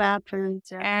foods. all the bad foods.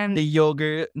 Yeah. And The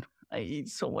yogurt. I eat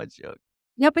so much yogurt.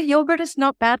 Yeah, but yogurt is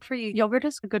not bad for you. Yogurt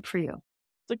is good for you.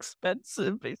 It's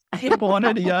expensive. Based on the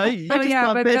quantity I eat. I just yeah,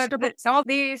 love but vegetables. all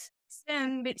these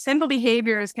simple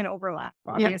behaviors can overlap,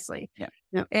 obviously. Yeah.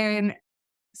 Yeah. And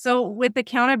so with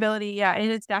accountability, yeah, it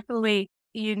is definitely,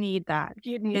 you need that.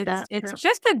 You need that. It's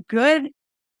just a good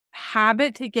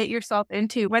habit to get yourself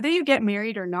into, whether you get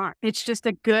married or not. It's just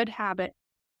a good habit.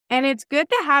 And it's good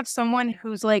to have someone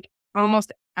who's like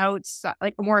almost outside,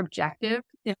 like more objective,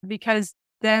 because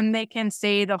then they can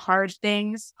say the hard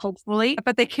things, hopefully,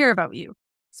 but they care about you.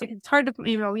 So it's hard to,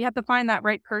 you have to find that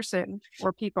right person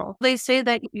or people. They say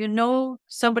that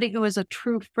somebody who is a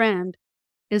true friend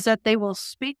is that they will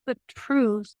speak the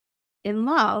truth in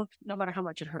love, no matter how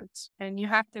much it hurts. And you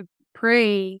have to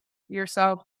pray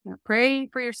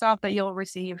for yourself that you'll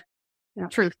receive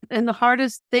truth. And the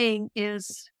hardest thing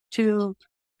is to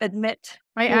admit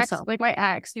My yourself.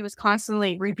 ex, he was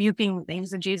constantly rebuking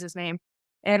things in Jesus' name.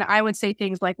 And I would say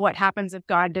things like, what happens if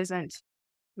God doesn't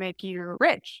make you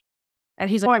rich? And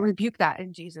he's like, oh, I rebuke that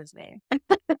in Jesus' name.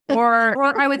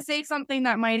 or I would say something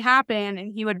that might happen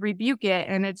and he would rebuke it.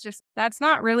 And it's just, that's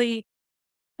not really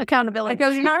Accountability.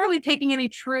 because you're not really taking any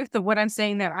truth of what I'm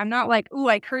saying there. I'm not like, oh,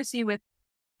 I curse you with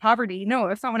poverty. No,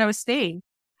 that's not what I was saying.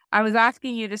 I was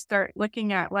asking you to start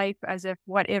looking at life as if,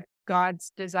 what if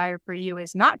God's desire for you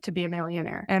is not to be a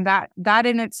millionaire? And that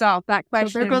in itself, that question.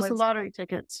 So there goes was, the lottery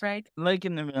tickets. right? Like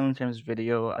in the Million Times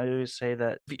video, I always say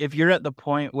that if you're at the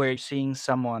point where you're seeing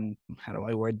someone, how do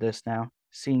I word this now?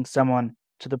 Seeing someone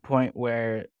to the point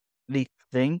where they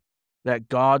think that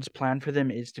God's plan for them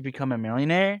is to become a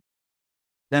millionaire,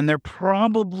 then they're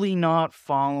probably not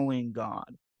following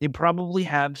God. They probably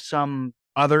have some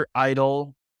other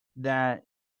idol that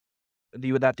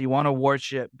they want to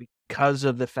worship because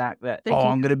of the fact that,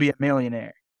 I'm going to be a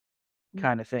millionaire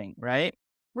kind of thing, right?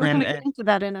 We're going to get into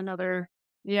that in another.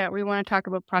 Yeah, we want to talk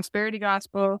about prosperity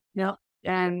gospel. Yeah.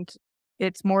 And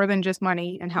it's more than just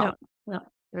money and health. Yeah.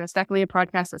 There's definitely a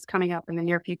podcast that's coming up in the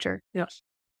near future. Yes.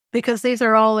 Because these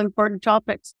are all important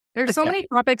topics. There's so many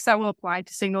topics that will apply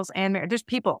to singles and marriage. There's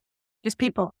people. Just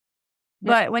people.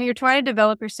 Yeah. But when you're trying to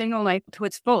develop your single life to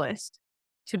its fullest,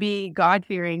 to be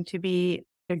God-fearing, to be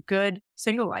a good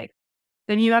single life,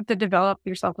 then you have to develop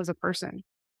yourself as a person.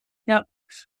 Yep.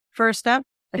 First step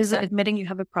is admitting you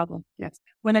have a problem. Yes.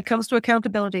 When it comes to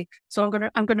accountability. So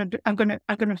I'm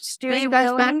gonna steer Be you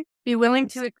guys back. Be willing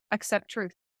to accept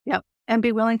truth. Yep. And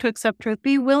be willing to accept truth.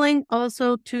 Be willing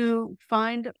also to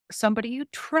find somebody you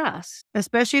trust,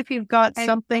 especially if you've got And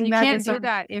something you that can't is do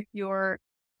that if you're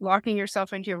locking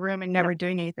yourself into a room and never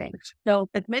doing anything. So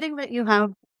admitting that you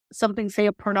have something, say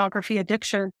a pornography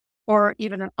addiction or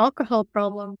even an alcohol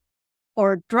problem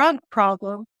or drug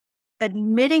problem,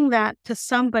 admitting that to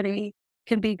somebody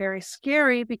can be very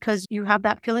scary because you have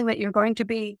that feeling that you're going to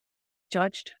be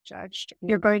judged,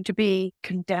 you're going to be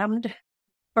condemned,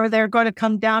 or they're going to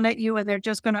come down at you and they're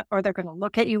going to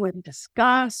look at you in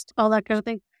disgust, all that kind of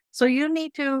thing. So you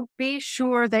need to be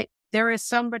sure that there is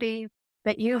somebody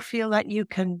that you feel that you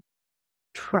can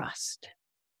trust.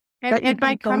 And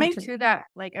by coming to that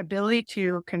like ability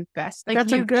to confess, like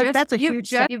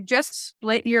you've just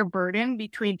split your burden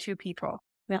between two people.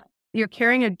 Yeah. You're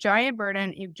carrying a giant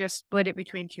burden, you've just split it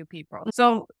between two people.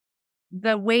 So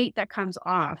the weight that comes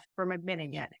off from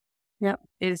admitting it,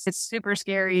 it's super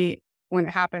scary when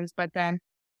it happens, but then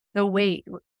the weight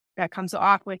that comes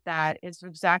off with that is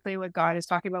exactly what God is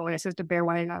talking about when it says to bear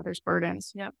one another's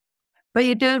burdens. Yep.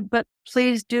 But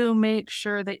please do make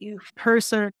sure that you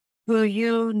person who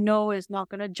you know is not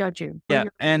going to judge you for Yeah,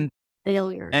 your and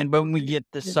failures. when we get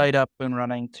the Yeah. site up and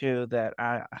running too, that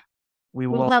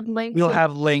We'll have links. we'll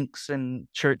have links and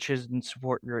churches and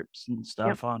support groups and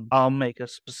stuff on. I'll make a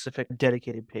specific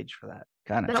dedicated page for that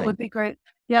kind of That thing. would be great.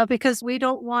 Yeah, because we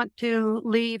don't want to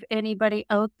leave anybody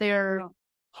out there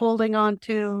holding on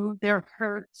to their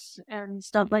hurts and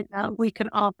stuff like that. We can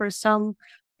offer some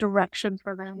direction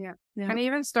for them. Yeah. Yeah. And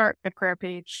even start a prayer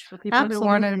page for people who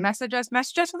want to Absolutely. message us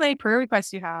with any prayer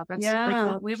requests you have. That's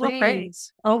Yeah, we will pray.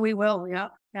 please. Oh, we will. Yeah.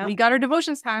 Yeah. We got our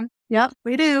devotions time. Yep,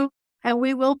 we do. And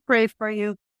we will pray for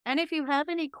you. And if you have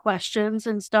any questions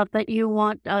and stuff that you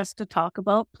want us to talk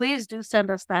about, please do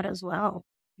send us that as well.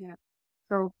 Yeah.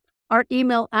 So our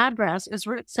email address is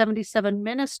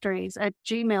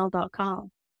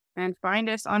root77ministries@gmail.com. And find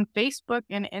us on Facebook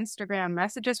and Instagram.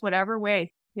 Message us whatever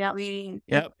way. Yeah.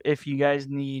 Yep. If you guys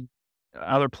need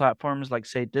other platforms like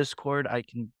say Discord, I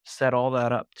can set all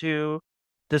that up too.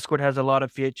 Discord has a lot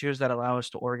of features that allow us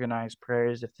to organize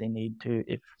prayers if they need to.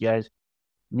 If you guys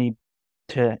need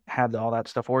to have all that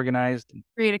stuff organized.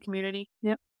 Create a community.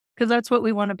 Because that's what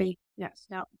we want to be. Yes.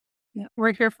 Yeah.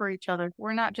 We're here for each other.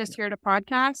 We're not just here to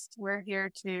podcast. We're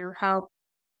here to help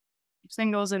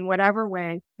singles in whatever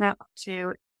way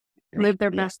to Live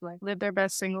their best life. live their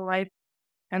best single life.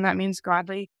 And that means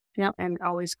godly and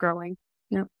always growing.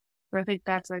 Yep. So I think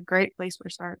that's a great place to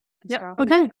start. Yep. So,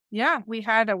 Okay. yeah, we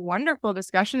had a wonderful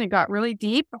discussion. It got really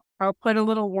deep. I'll put a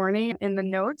little warning in the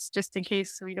notes just in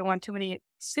case we don't want too many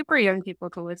super young people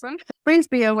to listen. Please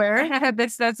be aware.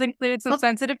 This does include some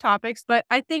sensitive topics, but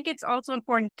I think it's also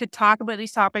important to talk about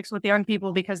these topics with young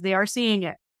people because they are seeing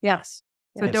it. Yes.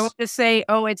 So don't just say,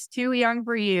 oh, it's too young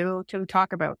for you to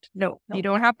talk about. No, you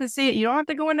don't have to see it. You don't have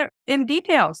to go in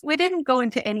details. We didn't go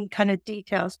into any kind of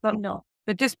details, but no.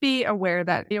 But just be aware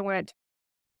that you want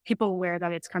people aware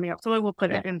that it's coming up. So we'll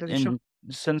put it into the show. And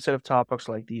sensitive topics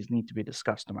like these need to be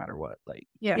discussed no matter what. Like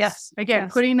Yes. Again,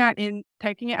 Yes. putting that in,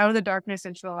 taking it out of the darkness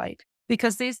into the light.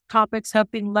 Because these topics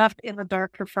have been left in the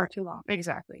dark for far too long.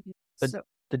 Exactly. But- So,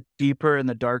 the deeper and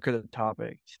the darker the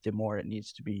topic, the more it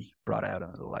needs to be brought out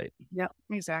into the light.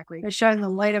 exactly. They shine the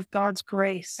light of God's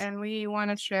grace. And we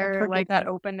want to share forget like that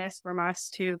openness from us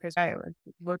too, because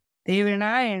David and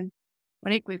I and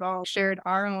Monique, we've all shared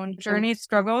our own journeys,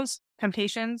 struggles,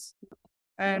 temptations,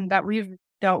 and that we've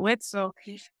dealt with. So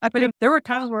There were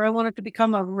times where I wanted to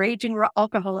become a raging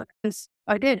alcoholic.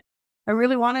 I did. I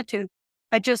really wanted to.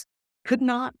 I just could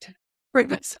not bring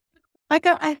myself.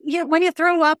 When you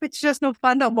throw up, it's just no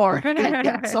fun no more.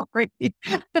 Sorry.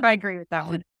 I agree with that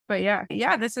one. But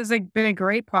yeah, this has been a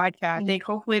great podcast. I think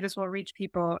hopefully this will reach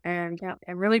people and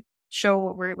really show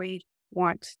what we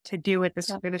want to do with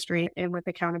this ministry and with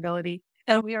accountability.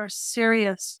 And we are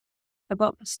serious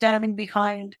about standing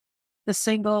behind the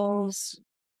singles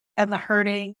and the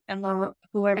hurting and the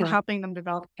whoever. And helping them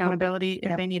develop accountability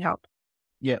if they need help.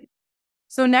 Yeah.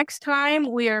 So next time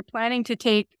we are planning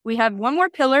to we have one more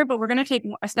pillar, but we're going to take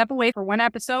a step away for one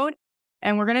episode.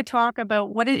 And we're going to talk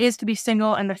about what it is to be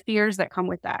single and the fears that come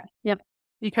with that. Yep.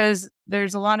 Because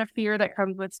there's a lot of fear that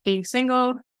comes with being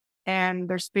single and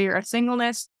there's fear of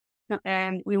singleness. Yep.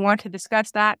 And we want to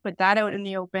discuss that, put that out in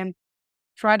the open,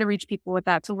 try to reach people with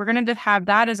that. So we're going to have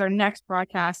that as our next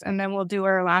broadcast. And then we'll do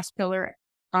our last pillar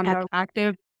on the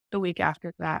active the week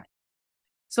after that.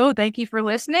 So thank you for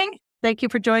listening. Thank you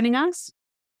for joining us.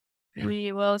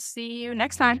 We will see you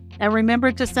next time. And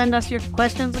remember to send us your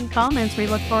questions and comments. We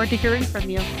look forward to hearing from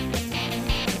you.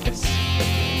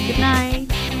 Good night.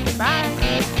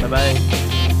 Bye.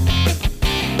 Bye-bye.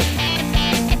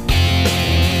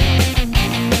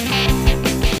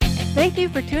 Thank you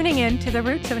for tuning in to the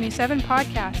Route 77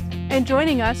 podcast and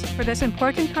joining us for this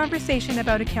important conversation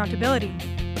about accountability.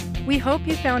 We hope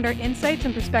you found our insights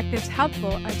and perspectives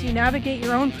helpful as you navigate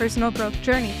your own personal growth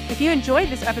journey. If you enjoyed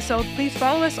this episode, please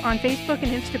follow us on Facebook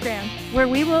and Instagram, where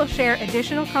we will share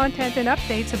additional content and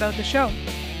updates about the show.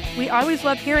 We always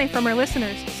love hearing from our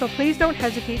listeners, so please don't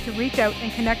hesitate to reach out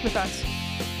and connect with us.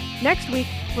 Next week,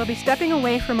 we'll be stepping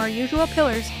away from our usual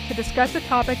pillars to discuss a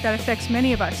topic that affects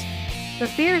many of us: the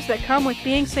fears that come with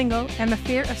being single and the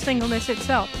fear of singleness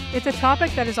itself. It's a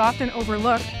topic that is often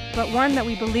overlooked, but one that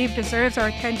we believe deserves our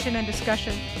attention and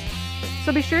discussion.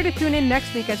 So be sure to tune in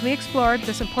next week as we explore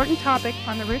this important topic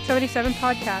on the Route 77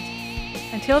 podcast.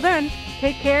 Until then,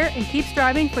 take care and keep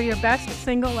striving for your best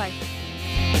single life.